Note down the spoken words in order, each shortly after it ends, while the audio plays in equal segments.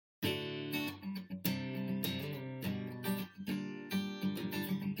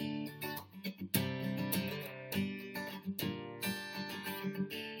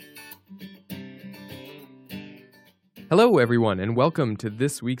Hello, everyone, and welcome to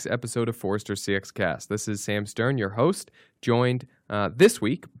this week's episode of Forrester CX Cast. This is Sam Stern, your host, joined this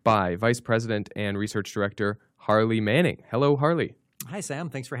week by Vice President and Research Director Harley Manning. Hello, Harley. Hi, Sam.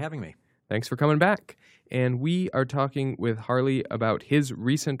 Thanks for having me. Thanks for coming back. And we are talking with Harley about his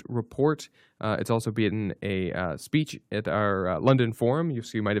recent report. It's also been a speech at our London forum. You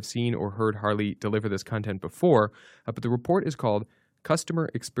might have seen or heard Harley deliver this content before. But the report is called Customer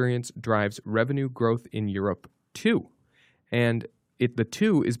Experience Drives Revenue Growth in Europe 2. And the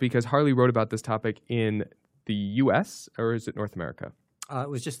 2 is because Harley wrote about this topic in the U.S., or is it North America? It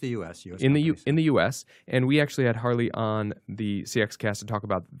was just the U.S. In the U.S., and we actually had Harley on the CX Cast to talk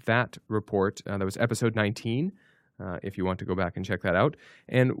about that report. That was episode 19, if you want to go back and check that out.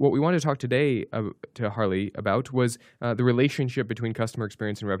 And what we wanted to talk today to Harley about was the relationship between customer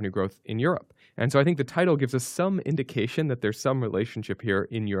experience and revenue growth in Europe. And so I think the title gives us some indication that there's some relationship here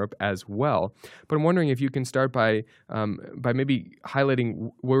in Europe as well. But I'm wondering if you can start by maybe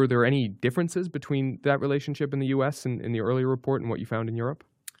highlighting, were there any differences between that relationship in the U.S. and in the earlier report and what you found in Europe?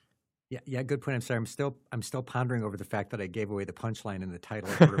 Yeah, good point. I'm sorry. I'm still pondering over the fact that I gave away the punchline in the title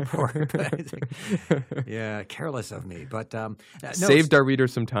of the report. Yeah, careless of me. But saved our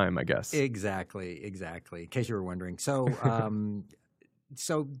readers some time, I guess. Exactly. In case you were wondering. So,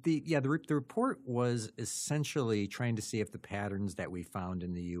 the report was essentially trying to see if the patterns that we found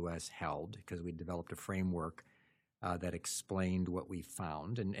in the U.S. held, because we developed a framework that explained what we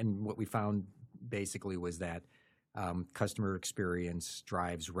found, and what we found basically was that customer experience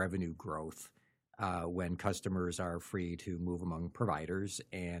drives revenue growth when customers are free to move among providers,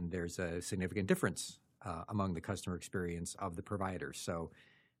 and there's a significant difference among the customer experience of the providers. So,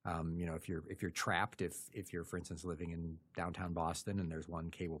 if you're trapped, if you're, for instance, living in downtown Boston and there's one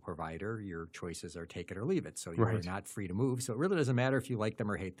cable provider, your choices are take it or leave it. So you're not free to move. So it really doesn't matter if you like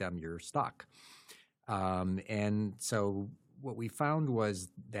them or hate them, you're stuck. And so what we found was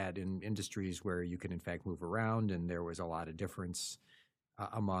that in industries where you can in fact move around, and there was a lot of difference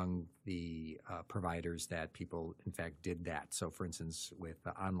among the providers, that people in fact did that. So for instance, with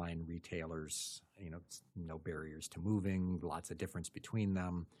online retailers, no barriers to moving, lots of difference between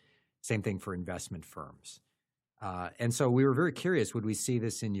them. Same thing for investment firms. And so we were very curious, would we see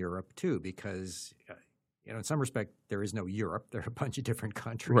this in Europe too? Because in some respect, there is no Europe. There are a bunch of different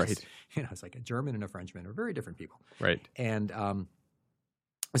countries. Right. It's like a German and a Frenchman are very different people. Right. And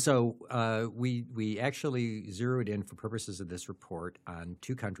so we actually zeroed in for purposes of this report on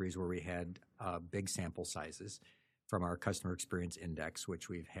 2 countries where we had big sample sizes from our customer experience index, which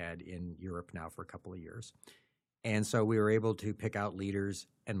we've had in Europe now for a couple of years. And so we were able to pick out leaders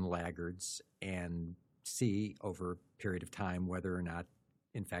and laggards and see over a period of time whether or not,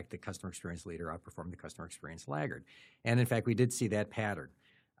 in fact, the customer experience leader outperformed the customer experience laggard. And in fact, we did see that pattern.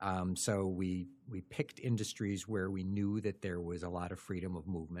 So we picked industries where we knew that there was a lot of freedom of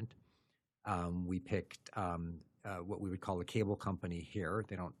movement. We picked what we would call a cable company here.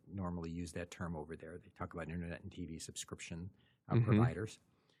 They don't normally use that term over there. They talk about internet and TV subscription providers.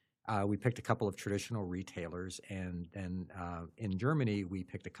 We picked a couple of traditional retailers, and then in Germany, we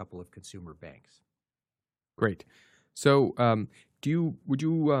picked a couple of consumer banks. Great. So would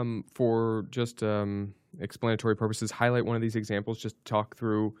you, for just explanatory purposes, highlight one of these examples, just talk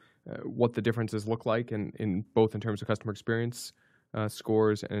through what the differences look like in both in terms of customer experience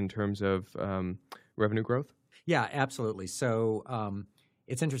scores and in terms of revenue growth? Yeah, absolutely. So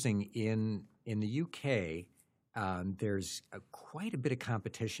it's interesting. In the UK, there's quite a bit of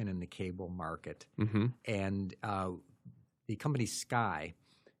competition in the cable market. Mm-hmm. And the company Sky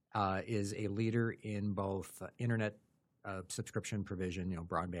is a leader in both internet subscription provision,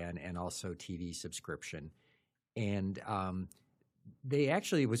 broadband, and also TV subscription. And they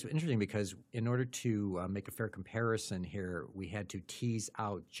actually, it was interesting because in order to make a fair comparison here, we had to tease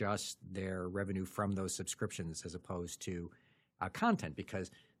out just their revenue from those subscriptions as opposed to content, because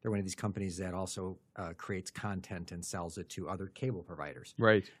they're one of these companies that also creates content and sells it to other cable providers.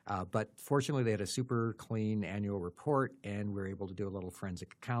 Right. But fortunately, they had a super clean annual report, and we were able to do a little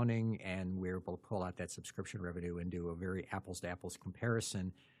forensic accounting, and we were able to pull out that subscription revenue and do a very apples-to-apples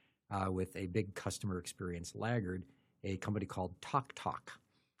comparison with a big customer experience laggard, a company called TalkTalk.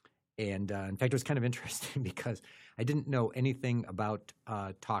 And in fact, it was kind of interesting because I didn't know anything about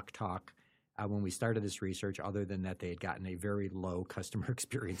TalkTalk when we started this research, other than that they had gotten a very low customer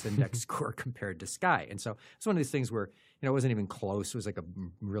experience index score compared to Sky. And so it's one of these things where, it wasn't even close. It was like a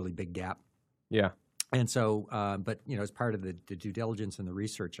really big gap. Yeah. And so, but, as part of the due diligence and the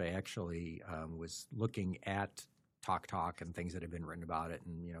research, I actually was looking at TalkTalk and things that have been written about it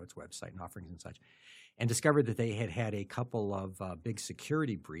and, its website and offerings and such, and discovered that they had had a couple of big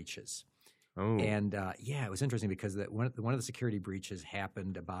security breaches. Oh, And yeah, it was interesting because one of the security breaches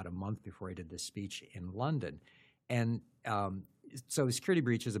happened about a month before I did this speech in London. And so the security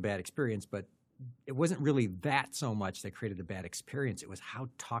breach is a bad experience, but it wasn't really that so much that created the bad experience. It was how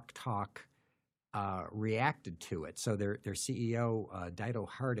TalkTalk reacted to it. So their CEO, Dido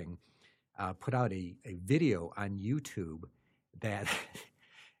Harding, put out a video on YouTube that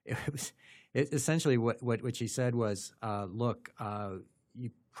essentially what she said was, look, you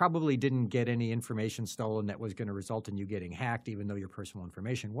probably didn't get any information stolen that was going to result in you getting hacked, even though your personal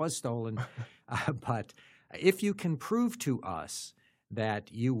information was stolen. But if you can prove to us that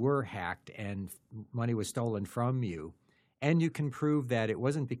you were hacked and money was stolen from you, and you can prove that it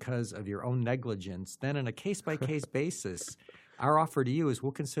wasn't because of your own negligence, then on a case-by-case basis, our offer to you is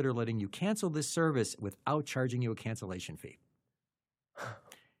we'll consider letting you cancel this service without charging you a cancellation fee.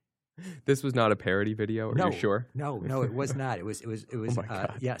 this was not a parody video. Are you sure? No, it was not. It was. Oh my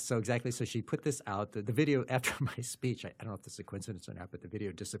God. Yeah. So exactly. So she put this out. The video after my speech. I don't know if this is a coincidence or not, but the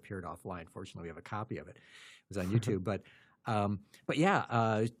video disappeared offline. Fortunately, we have a copy of it. It was on YouTube. But yeah,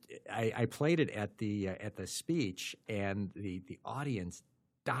 I played it at the speech, and the audience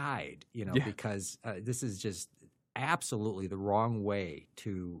died. Because this is just absolutely the wrong way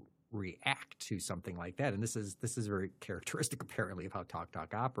to react to something like that, and this is very characteristic, apparently, of how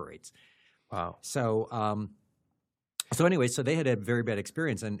TalkTalk operates. Wow. So, so anyway, so they had a very bad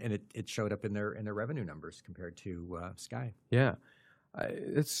experience, and it showed up in their revenue numbers compared to Sky. Yeah,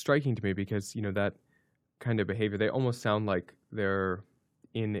 it's striking to me because that kind of behavior, they almost sound like they're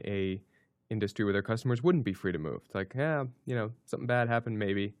in a industry where their customers wouldn't be free to move. It's like, something bad happened,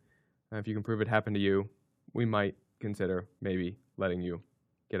 maybe. If you can prove it happened to you, we might consider maybe letting you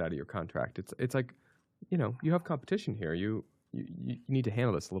get out of your contract. It's like, you have competition here. You need to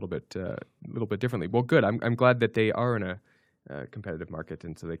handle this a little bit differently. Well, good. I'm glad that they are in a competitive market,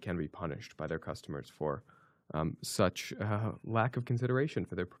 and so they can be punished by their customers for such lack of consideration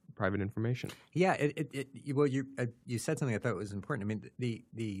for their private information. Yeah. Well, you said something I thought was important. I mean,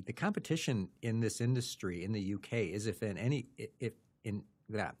 the competition in this industry in the UK is if anything,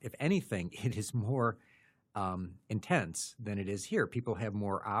 it is more intense than it is here. People have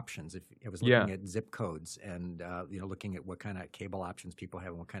more options. If I was looking at zip codes and looking at what kind of cable options people have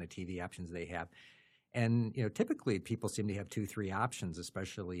and what kind of TV options they have, and typically people seem to have 2-3 options,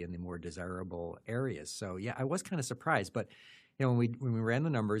 especially in the more desirable areas. So yeah, I was kind of surprised, but when we ran the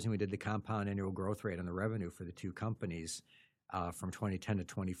numbers and we did the compound annual growth rate on the revenue for the two companies from 2010 to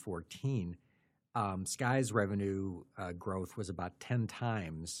 2014, Sky's revenue growth was about 10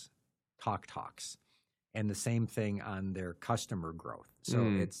 times TalkTalk's. And the same thing on their customer growth.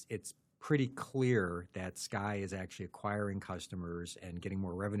 So it's pretty clear that Sky is actually acquiring customers and getting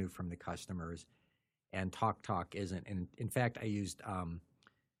more revenue from the customers, and TalkTalk isn't. And in fact, I used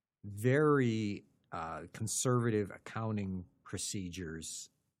very conservative accounting procedures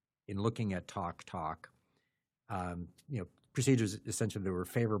in looking at TalkTalk. Procedures essentially that were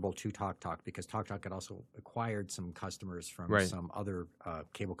favorable to TalkTalk because TalkTalk had also acquired some customers from some other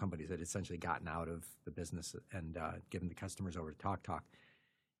cable companies that had essentially gotten out of the business and given the customers over to TalkTalk.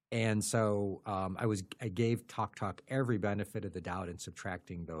 And so I gave TalkTalk every benefit of the doubt in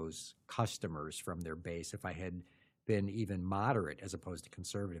subtracting those customers from their base. If I had been even moderate as opposed to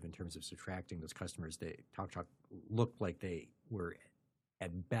conservative in terms of subtracting those customers, TalkTalk looked like they were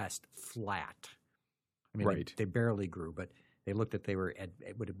at best flat. I mean, they barely grew, but they looked at it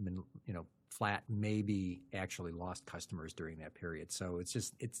would have been, flat, maybe actually lost customers during that period. So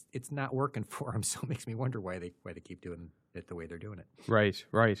it's not working for them. So it makes me wonder why they keep doing it the way they're doing it.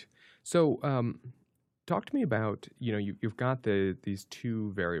 Right. So talk to me about, you've got these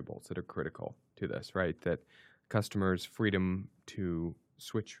two variables that are critical to this, right? That customers' freedom to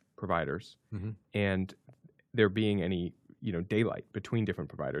switch providers and there being any daylight between different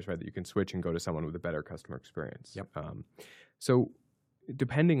providers, right? That you can switch and go to someone with a better customer experience. Yep. So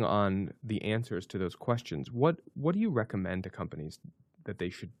depending on the answers to those questions, what do you recommend to companies that they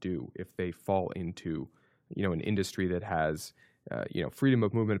should do if they fall into, an industry that has, freedom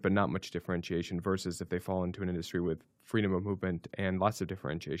of movement but not much differentiation versus if they fall into an industry with freedom of movement and lots of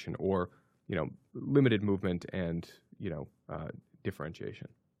differentiation or, limited movement and, differentiation?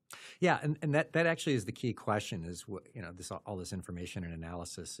 Yeah, and that actually is the key question. Is all this information and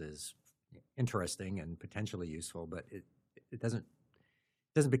analysis is interesting and potentially useful, but it doesn't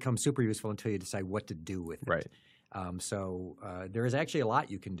become super useful until you decide what to do with it. Right. So there is actually a lot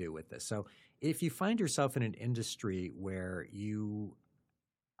you can do with this. So if you find yourself in an industry where you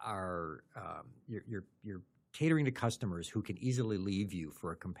are you're catering to customers who can easily leave you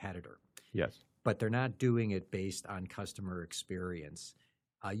for a competitor, yes, but they're not doing it based on customer experience,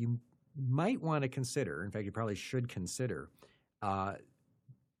 you might want to consider, in fact, you probably should consider,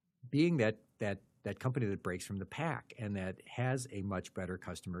 being that company that breaks from the pack and that has a much better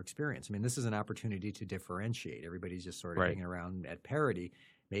customer experience. I mean, this is an opportunity to differentiate. Everybody's just sort of hanging around at parity.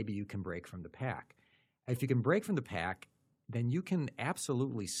 Maybe you can break from the pack. If you can break from the pack, then you can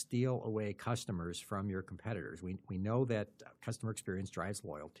absolutely steal away customers from your competitors. We know that customer experience drives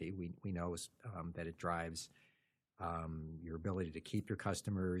loyalty. We know that it drives your ability to keep your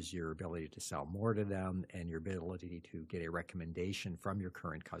customers, your ability to sell more to them, and your ability to get a recommendation from your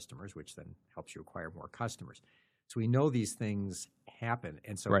current customers, which then helps you acquire more customers. So we know these things happen.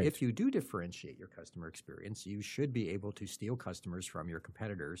 And so if you do differentiate your customer experience, you should be able to steal customers from your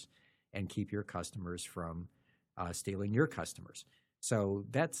competitors and keep your customers from stealing your customers. So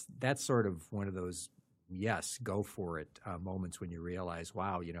that's sort of one of those yes, go for it moments when you realize,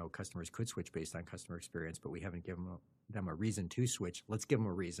 wow, customers could switch based on customer experience, but we haven't given them a reason to switch. Let's give them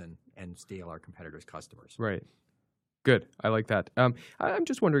a reason and steal our competitors' customers. Right. Good. I like that. I'm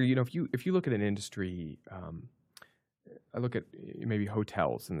just wondering, if you look at an industry, I look at maybe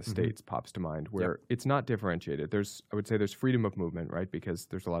hotels in the States pops to mind where it's not differentiated. I would say there's freedom of movement, right? Because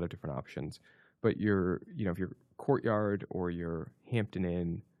there's a lot of different options. But if you're Courtyard or your Hampton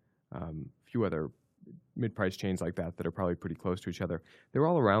Inn, a few other mid-price chains like that are probably pretty close to each other, they're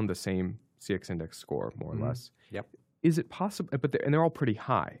all around the same CX index score, more or less. Yep. Is it possible? And they're all pretty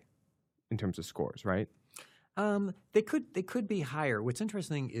high in terms of scores, right? They could be higher. What's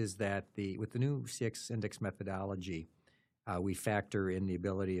interesting is that with the new CX index methodology, we factor in the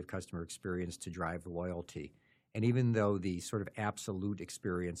ability of customer experience to drive loyalty. And even though the sort of absolute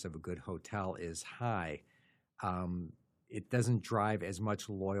experience of a good hotel is high, it doesn't drive as much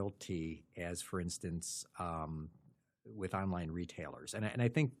loyalty as, for instance, with online retailers. And I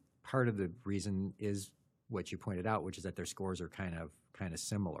think part of the reason is what you pointed out, which is that their scores are kind of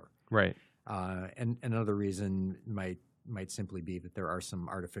similar. Right. And another reason might simply be that there are some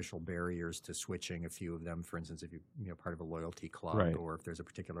artificial barriers to switching a few of them. For instance, if you're part of a loyalty club, or if there's a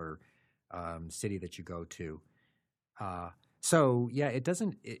particular city that you go to. So yeah,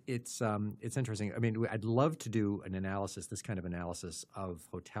 it's interesting. I mean, I'd love to do this kind of analysis of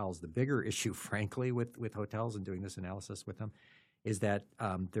hotels. The bigger issue, frankly, with hotels and doing this analysis with them is that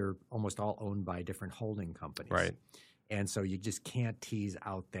they're almost all owned by different holding companies. Right. And so you just can't tease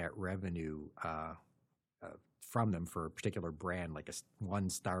out that revenue from them for a particular brand, like one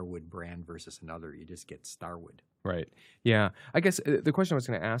Starwood brand versus another. You just get Starwood. Right. Yeah. I guess the question I was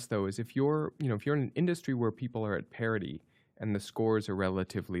going to ask, though, is if you're in an industry where people are at parity and the scores are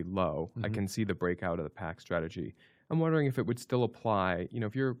relatively low, I can see the breakout of the pack strategy. I'm wondering if it would still apply.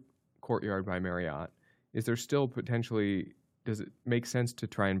 If you're Courtyard by Marriott, is there still potentially, does it make sense to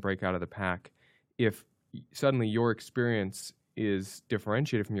try and break out of the pack if suddenly your experience is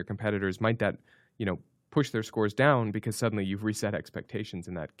differentiated from your competitors? Might that, push their scores down because suddenly you've reset expectations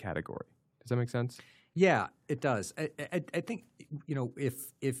in that category? Does that make sense? Yeah, it does. I think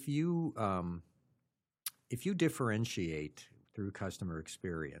if you differentiate through customer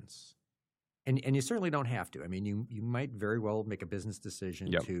experience, and you certainly don't have to. I mean, you might very well make a business decision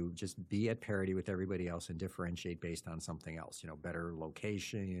to just be at parity with everybody else and differentiate based on something else. Better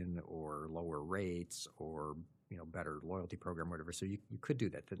location or lower rates or better loyalty program, or whatever. So you could do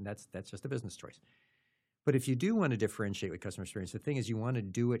that. Then that's just a business choice. But if you do want to differentiate with customer experience, the thing is you want to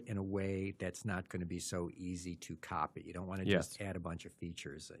do it in a way that's not going to be so easy to copy. You don't want to just add a bunch of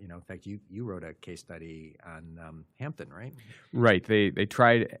features. In fact, you wrote a case study on Hampton, right? Right. They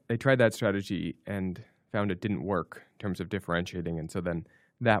tried that strategy and found it didn't work in terms of differentiating, and so then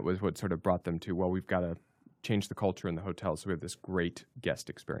that was what sort of brought them to, well, we've got to change the culture in the hotel so we have this great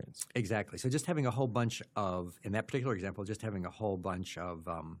guest experience. Exactly. So just having a whole bunch of, in that particular example, just having a whole bunch of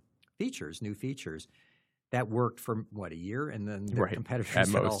new features. That worked for, a year? And then their competitors at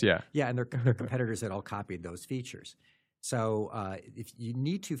most, and their competitors had all copied those features. So if you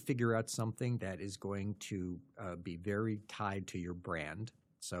need to figure out something that is going to be very tied to your brand,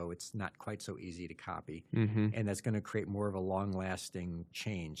 so it's not quite so easy to copy, and that's going to create more of a long-lasting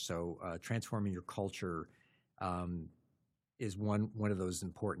change. So transforming your culture is one of those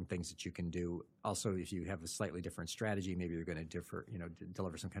important things that you can do. Also, if you have a slightly different strategy, maybe you're going to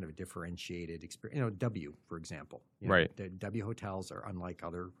deliver some kind of a differentiated experience. W, for example. The W hotels are unlike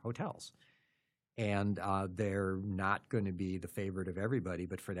other hotels. And they're not going to be the favorite of everybody,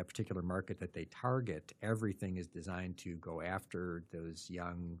 but for that particular market that they target, everything is designed to go after those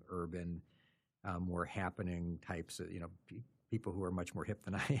young, urban, more happening types of, people who are much more hip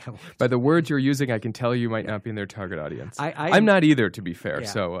than I am. By the words you're using, I can tell you might not be in their target audience. I'm not either, to be fair. Yeah.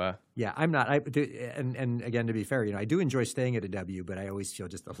 So Yeah, I'm not. And again, to be fair, I do enjoy staying at a W, but I always feel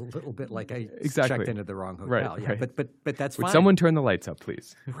just a little bit like I Exactly. checked into the wrong hotel. Right, Yeah, right. but that's Would fine. someone turn the lights up,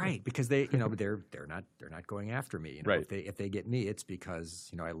 please? Right, because they're not going after me. Right. If they get me, it's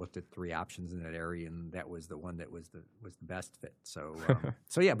because I looked at 3 options in that area, and that was the one that was the best fit. So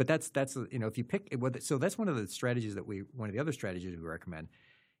so yeah, but that's if you pick so that's one of the strategies one of the other strategies we recommend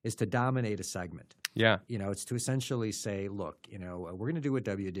is to dominate a segment. Yeah. It's to essentially say, look, we're going to do what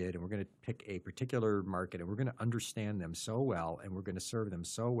W did, and we're going to pick a particular market, and we're going to understand them so well, and we're going to serve them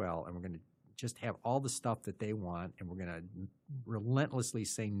so well, and we're going to just have all the stuff that they want, and we're going to relentlessly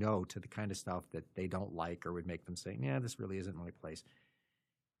say no to the kind of stuff that they don't like or would make them say, yeah, this really isn't my place.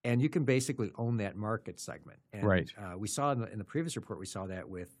 And you can basically own that market segment. And Right. We saw in the previous report, we saw that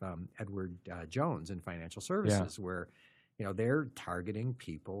with Edward Jones in financial services, where they're targeting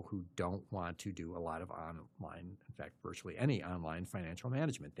people who don't want to do a lot of online, in fact, virtually any online financial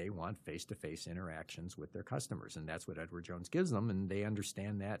management. They want face-to-face interactions with their customers, and that's what Edward Jones gives them, and they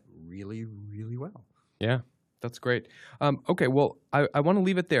understand that really, really well. Yeah, that's great. Okay, well, I want to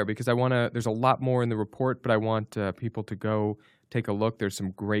leave it there because there's a lot more in the report, but I want people to go take a look. There's some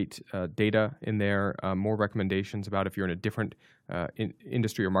great data in there, more recommendations about if you're in a different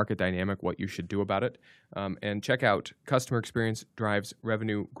industry or market dynamic, what you should do about it. And check out Customer Experience Drives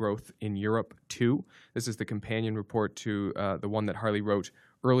Revenue Growth in Europe too. This is the companion report to the one that Harley wrote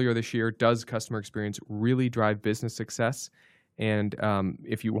earlier this year. Does customer experience really drive business success? And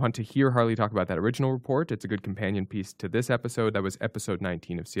if you want to hear Harley talk about that original report, it's a good companion piece to this episode. That was episode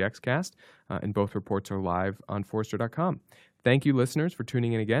 19 of CXCast, and both reports are live on Forrester.com. Thank you, listeners, for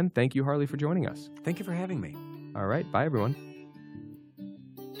tuning in again. Thank you, Harley, for joining us. Thank you for having me. All right. Bye, everyone.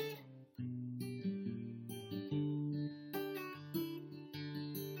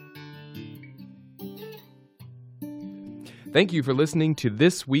 Thank you for listening to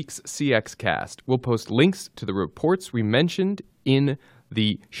this week's CXCast. We'll post links to the reports we mentioned in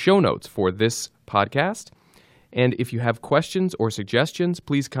the show notes for this podcast. And if you have questions or suggestions,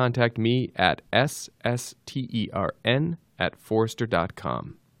 please contact me at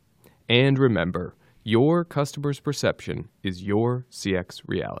sstern@forrester.com. And remember, your customer's perception is your CX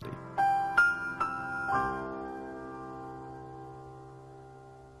reality.